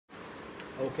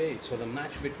Okay, so the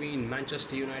match between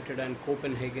Manchester United and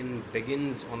Copenhagen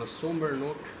begins on a somber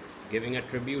note, giving a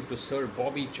tribute to Sir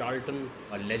Bobby Charlton,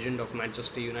 a legend of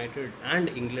Manchester United and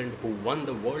England who won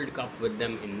the World Cup with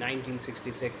them in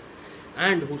 1966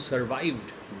 and who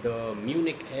survived the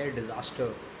Munich air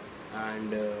disaster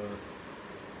and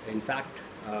in fact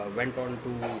went on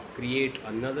to create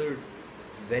another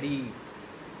very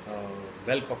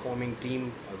well performing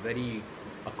team, a very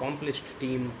accomplished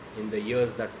team in the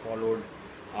years that followed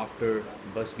after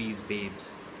Busby's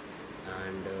Babes.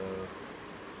 And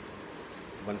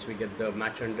once we get the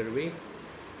match underway,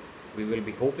 we will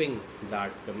be hoping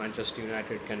that the Manchester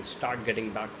United can start getting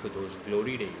back to those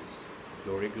glory days.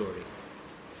 Glory, glory.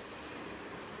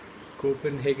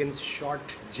 Copenhagen's shot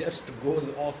just goes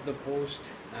off the post,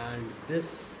 and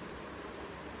this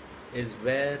is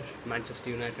where Manchester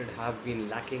United have been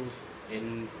lacking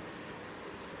in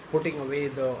putting away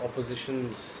the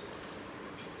opposition's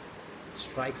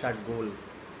strikes at goal,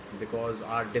 because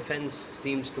our defense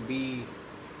seems to be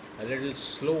a little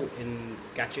slow in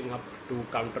catching up to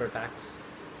counter attacks.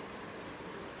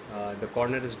 The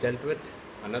corner is dealt with,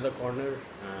 another corner,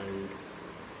 and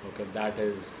okay, that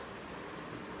is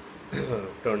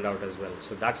turned out as well,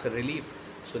 so that's a relief.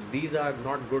 So these are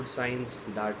not good signs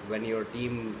that when your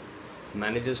team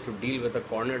manages to deal with a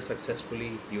corner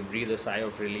successfully, you breathe a sigh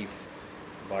of relief.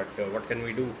 But what can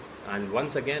we do? And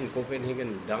once again,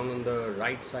 Copenhagen down on the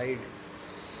right side.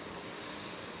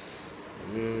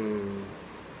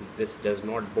 This does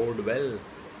not bode well.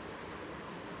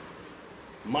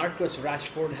 Marcus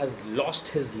Rashford has lost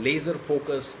his laser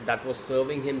focus that was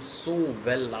serving him so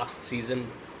well last season,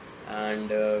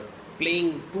 and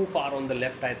playing too far on the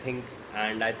left, I think.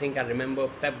 And I think I remember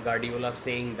Pep Guardiola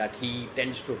saying that he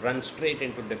tends to run straight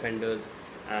into defenders,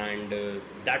 and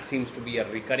that seems to be a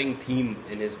recurring theme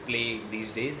in his play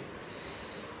these days.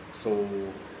 So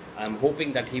I'm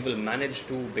hoping that he will manage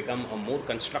to become a more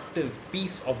constructive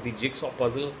piece of the jigsaw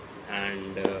puzzle,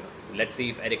 and let's see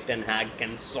if Erik ten Hag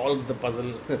can solve the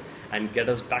puzzle and get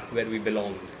us back where we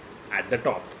belong, at the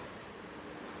top.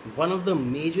 One of the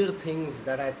major things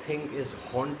that I think is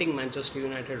haunting Manchester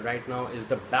United right now is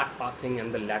the back passing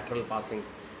and the lateral passing,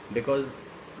 because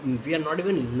we are not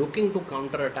even looking to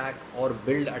counter attack or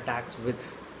build attacks with,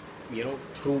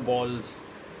 through balls.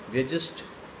 We're just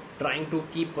trying to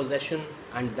keep possession,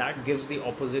 and that gives the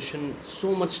opposition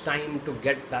so much time to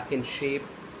get back in shape,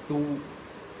 to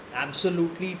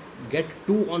absolutely get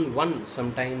 2-on-1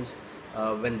 sometimes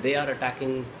when they are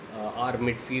attacking our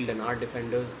midfield and our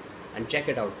defenders. And check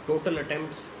it out, total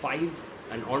attempts 5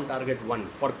 and on target 1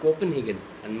 for Copenhagen,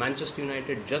 and Manchester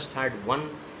United just had one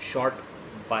shot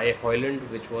by Højlund,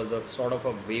 which was a sort of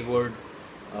a wayward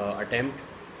attempt,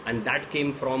 and that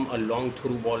came from a long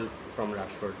through ball from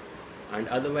Rashford. And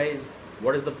otherwise,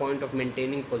 what is the point of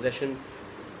maintaining possession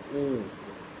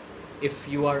if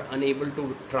you are unable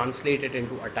to translate it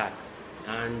into attack?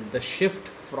 And the shift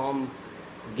from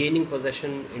gaining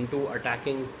possession into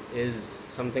attacking is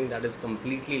something that is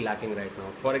completely lacking right now.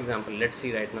 For example, let's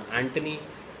see right now, Antony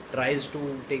tries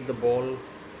to take the ball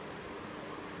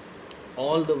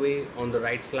all the way on the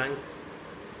right flank,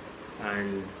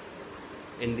 and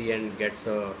in the end gets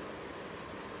a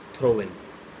throw in.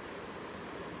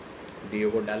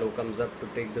 Diogo Dalot comes up to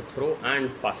take the throw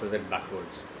and passes it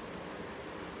backwards,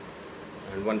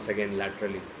 and once again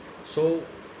laterally. So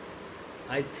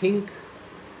I think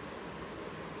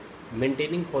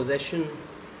maintaining possession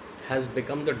has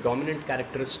become the dominant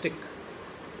characteristic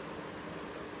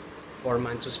for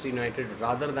Manchester United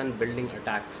rather than building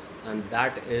attacks, and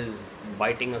that is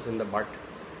biting us in the butt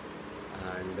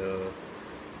and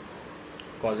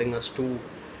causing us to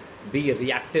be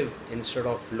reactive instead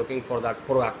of looking for that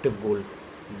proactive goal.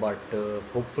 But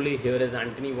hopefully, here is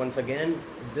Antony once again.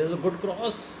 There's a good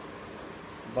cross,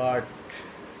 but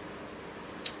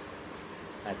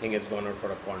I think it's gone out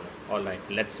for a corner. Alright,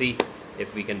 let's see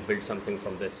if we can build something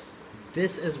from this.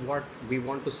 This is what we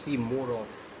want to see more of.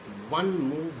 One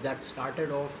move that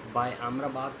started off by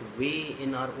Amrabat way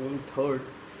in our own third,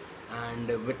 and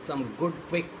with some good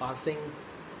quick passing,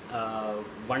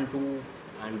 1-2,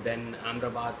 and then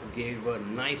Amrabat gave a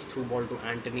nice through ball to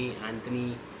Antony.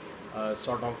 Antony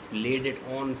sort of laid it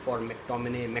on for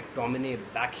McTominay. McTominay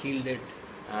backheeled it,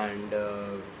 and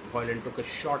Højlund took a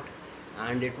shot,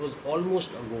 and it was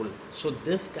almost a goal. So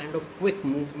this kind of quick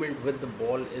movement with the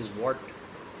ball is what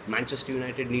Manchester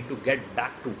United need to get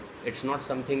back to. It's not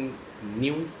something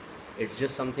new, it's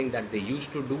just something that they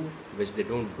used to do, which they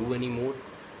don't do anymore.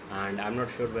 And I'm not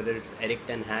sure whether it's Erik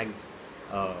ten Hag's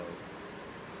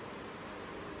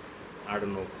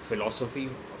philosophy,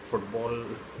 football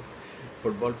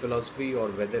philosophy, or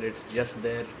whether it's just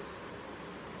their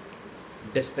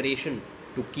desperation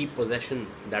to keep possession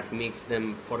that makes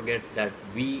them forget that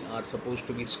we are supposed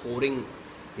to be scoring,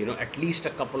 at least a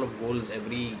couple of goals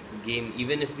every game.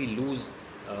 Even if we lose,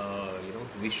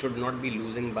 we should not be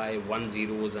losing by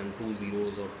 1-0s and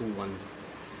 2-0s or 2-1s.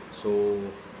 So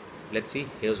let's see.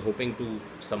 Here's hoping to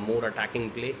some more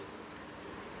attacking play.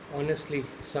 Honestly,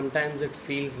 sometimes it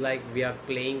feels like we are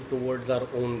playing towards our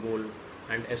own goal,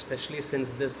 and especially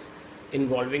since this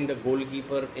involving the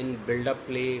goalkeeper in build-up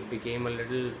play became a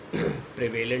little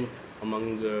prevalent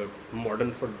among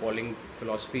modern footballing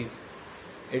philosophies.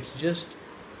 It's just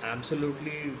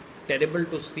absolutely terrible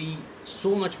to see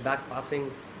so much back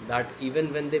passing that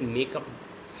even when they make up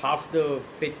half the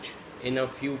pitch in a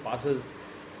few passes,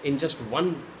 in just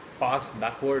one pass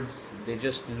backwards, they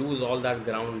just lose all that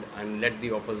ground and let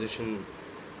the opposition,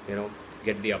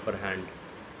 get the upper hand.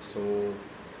 So,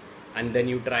 and then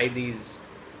you try these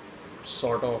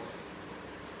sort of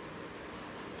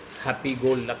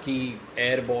happy-go-lucky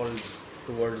air balls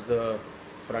towards the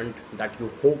front that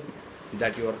you hope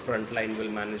that your front line will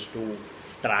manage to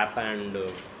trap and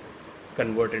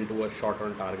convert into a shot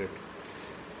on target.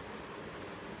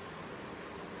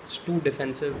 It's too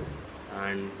defensive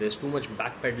and there's too much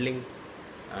backpedaling,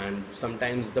 and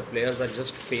sometimes the players are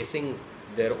just facing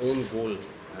their own goal,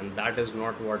 and that is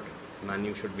not what Man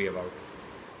U should be about.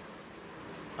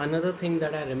 Another thing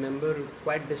that I remember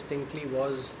quite distinctly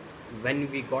was when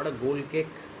we got a goal kick,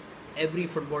 every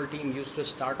football team used to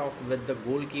start off with the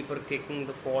goalkeeper kicking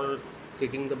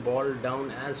the ball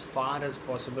down as far as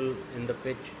possible in the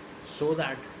pitch, so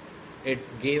that it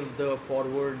gave the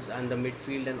forwards and the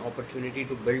midfield an opportunity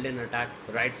to build an attack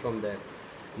right from there.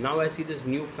 Now I see this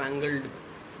newfangled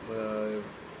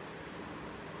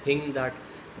thing that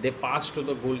they pass to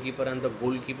the goalkeeper and the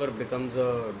goalkeeper becomes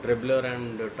a dribbler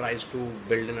and tries to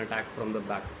build an attack from the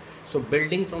back. So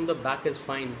building from the back is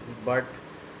fine, but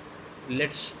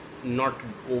let's not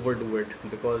overdo it,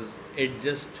 because it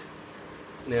just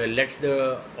lets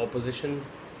the opposition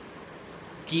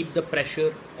keep the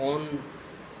pressure on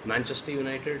Manchester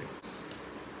United.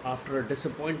 After a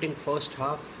disappointing first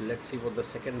half, let's see what the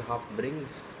second half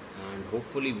brings, and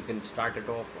hopefully we can start it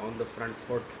off on the front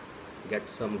foot, get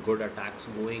some good attacks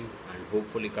going, and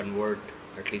hopefully convert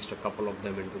at least a couple of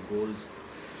them into goals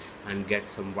and get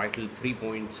some vital 3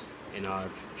 points in our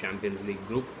Champions League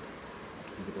group,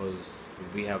 because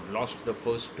we have lost the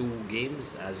first 2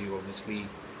 games, as you obviously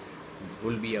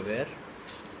will be aware.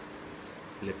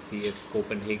 Let's see if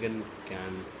Copenhagen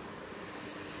can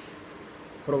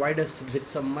provide us with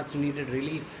some much needed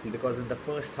relief, because in the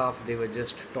first half they were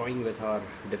just toying with our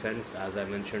defense, as I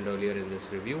mentioned earlier in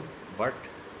this review. But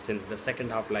since the second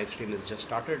half live stream has just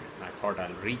started, I thought I'll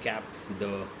recap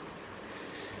the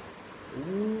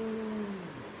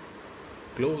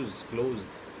close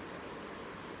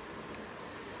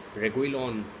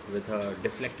Reguilon with a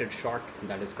deflected shot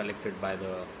that is collected by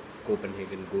the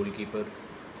Copenhagen goalkeeper.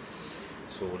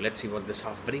 So let's see what this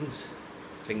half brings.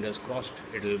 Fingers crossed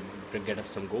it'll get us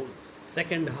some goals.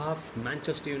 Second half,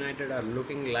 Manchester United are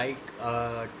looking like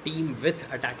a team with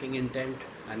attacking intent,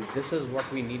 and this is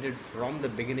what we needed from the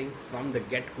beginning, from the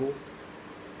get-go.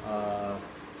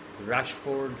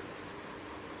 Rashford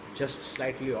just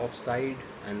slightly offside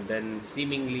and then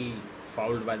seemingly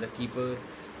fouled by the keeper.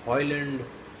 Højlund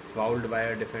fouled by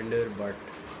a defender, but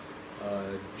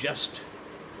just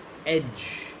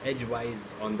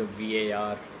edgewise on the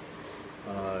VAR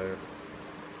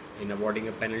in awarding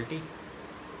a penalty.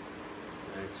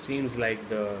 It seems like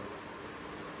the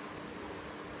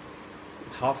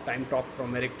half-time talk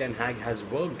from Erik ten Hag has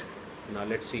worked. Now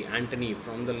let's see, Anthony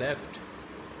from the left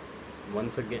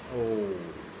once again.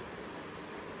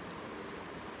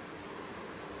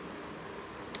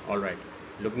 Alright,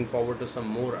 looking forward to some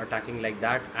more attacking like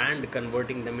that and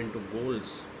converting them into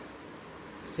goals.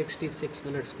 66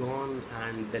 minutes gone,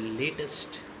 and the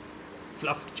latest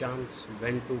fluffed chance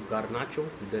went to Garnacho,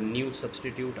 the new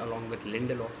substitute, along with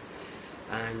Lindelof.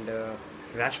 And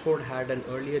Rashford had an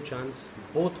earlier chance,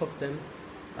 both of them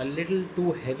a little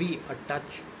too heavy a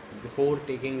touch before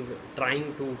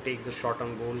trying to take the shot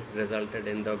on goal, resulted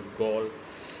in the ball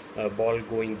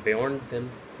going beyond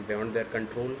their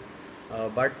control.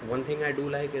 But one thing I do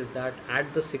like is that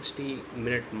at the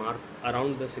 60-minute mark,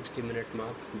 around the 60-minute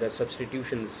mark, the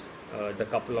substitutions, the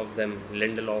couple of them,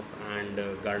 Lindelof and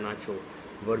Garnacho,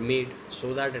 were made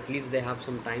so that at least they have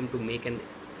some time to make an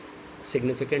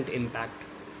significant impact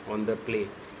on the play.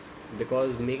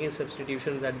 Because making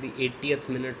substitutions at the 80th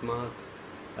minute mark,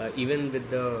 even with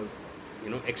the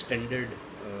extended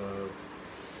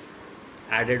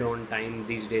added on time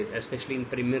these days, especially in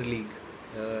Premier League,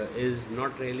 is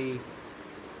not really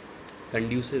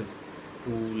conducive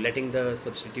to letting the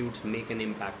substitutes make an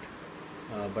impact.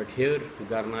 But here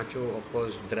Garnacho of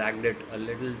course dragged it a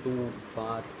little too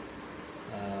far.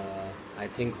 I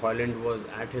think Holland was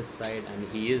at his side and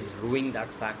he is ruining that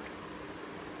fact.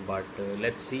 But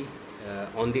let's see.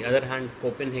 On the other hand,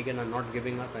 Copenhagen are not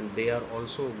giving up and they are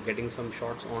also getting some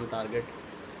shots on target.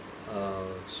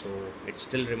 So it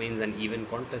still remains an even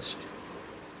contest.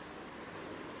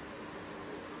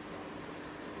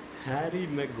 Harry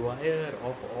Maguire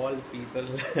of all people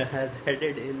has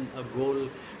headed in a goal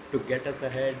to get us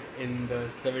ahead in the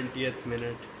 70th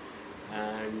minute,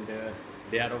 and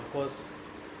they are of course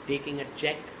taking a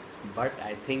check, but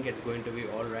I think it's going to be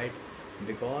alright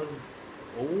because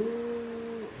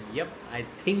I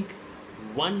think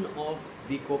one of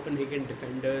the Copenhagen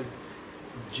defenders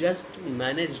just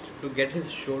managed to get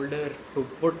his shoulder to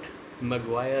put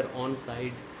Maguire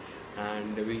onside,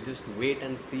 and we'll just wait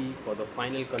and see for the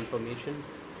final confirmation.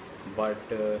 But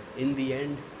in the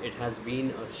end it has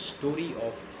been a story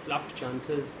of fluffed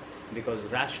chances because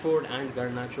Rashford and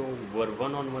Garnacho were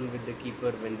one-on-one with the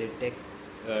keeper when they take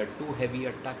too heavy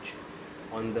a touch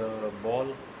on the ball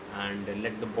and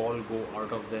let the ball go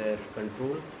out of their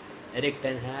control. Erik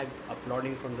Ten Hag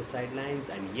applauding from the sidelines,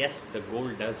 and yes, the goal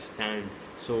does stand.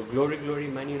 So glory, glory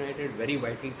Man United, very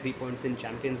vital 3 points in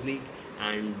Champions League,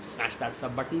 and smash that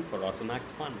sub button for Awesome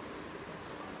Max Fun.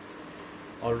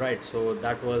 Alright, so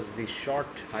that was the short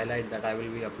highlight that I will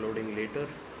be uploading later,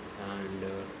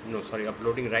 and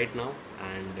uploading right now,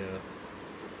 and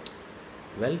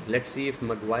well, let's see if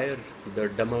Maguire, the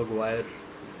dumb Maguire,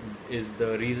 is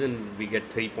the reason we get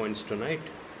 3 points tonight.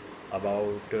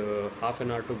 About half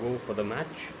an hour to go for the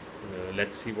match.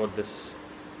 Let's see what this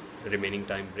remaining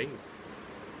time brings.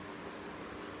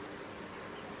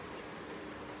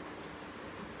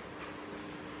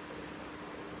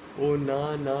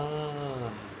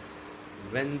 Onana,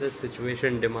 when the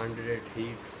situation demanded it,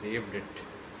 he saved it.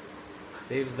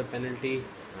 Saves the penalty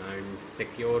and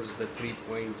secures the 3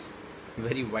 points.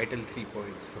 Very vital 3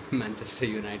 points for Manchester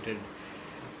United.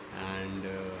 And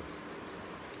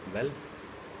well,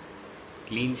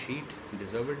 clean sheet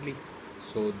deservedly.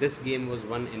 So this game was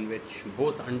one in which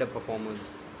both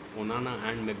underperformers, Onana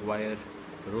and Maguire,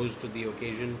 rose to the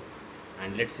occasion,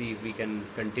 and let's see if we can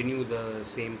continue the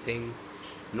same thing,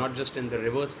 not just in the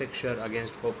reverse fixture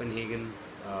against Copenhagen,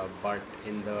 but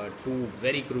in the two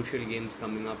very crucial games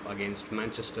coming up against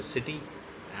Manchester City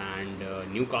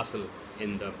and Newcastle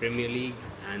in the Premier League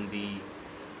and the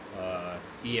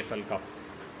EFL Cup.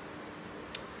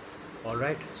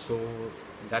 Alright, so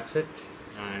that's it,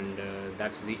 and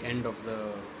that's the end of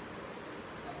the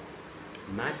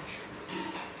match.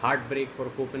 Heartbreak for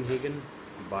Copenhagen,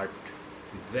 but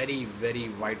very, very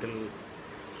vital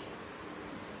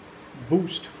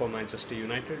boost for Manchester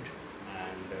United.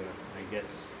 And I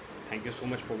guess thank you so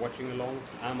much for watching along.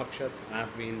 I'm Axat.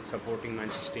 I've been supporting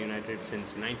Manchester United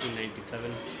since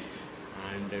 1997,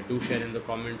 and do share in the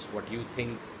comments what you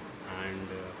think and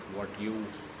what you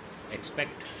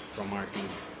expect from our team.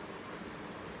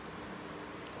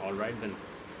 Alright then,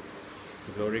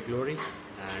 glory, glory,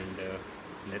 and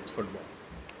let's football.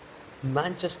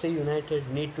 Manchester United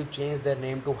need to change their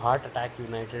name to Heart Attack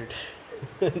United.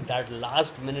 That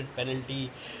last minute penalty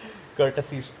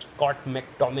courtesy Scott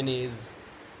McTominay's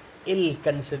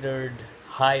ill-considered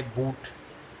high boot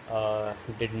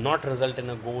did not result in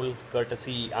a goal,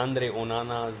 courtesy Andre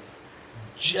Onana's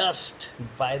just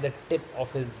by the tip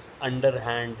of his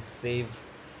underhand save.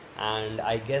 And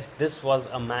I guess this was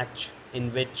a match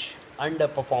in which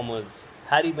underperformers,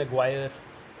 Harry Maguire,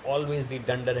 always the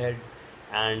dunderhead,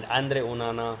 and Andre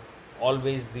Onana,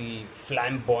 always the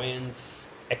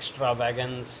flamboyance,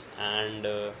 extravagance, and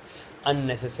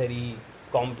unnecessary,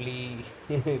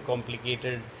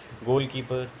 complicated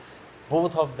goalkeeper.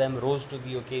 Both of them rose to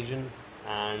the occasion,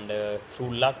 and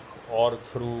through luck or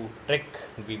through trick,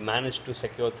 we managed to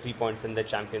secure 3 points in the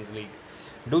Champions League.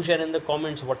 Do share in the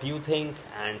comments what you think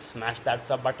and smash that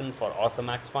sub button for Awesome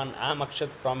Max Fun. I'm Akshat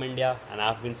from India, and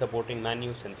I've been supporting Man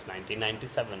U since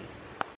 1997.